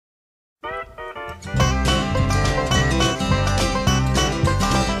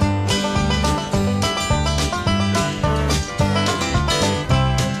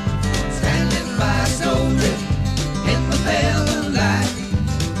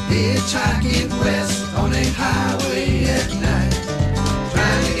hitchhiking west on a highway at night,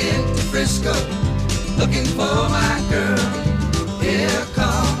 trying to get to Frisco, looking for my girl. Here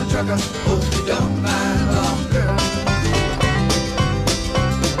come the trucker, hope you don't mind, long girl.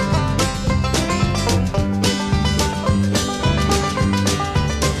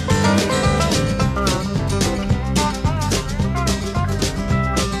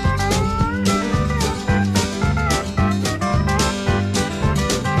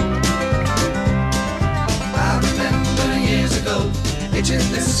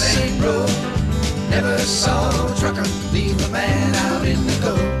 Hitching this same road, never saw a trucker leave a man out in the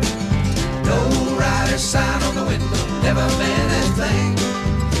cold. No rider sign on the window, never meant a thing.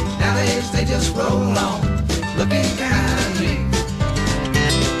 Nowadays they just roll on, looking kind of mean.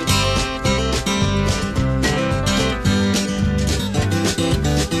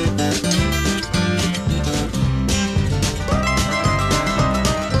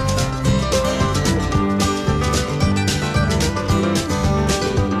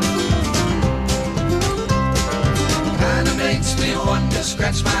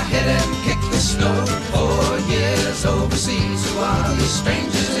 Scratch my head and kick the snow. 4 years overseas, who are the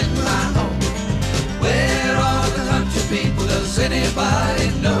strangers in my home? Where are the country people? Does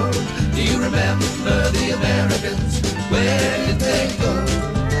anybody know? Do you remember the Americans? Where did they go?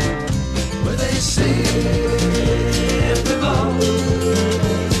 Were they safe before?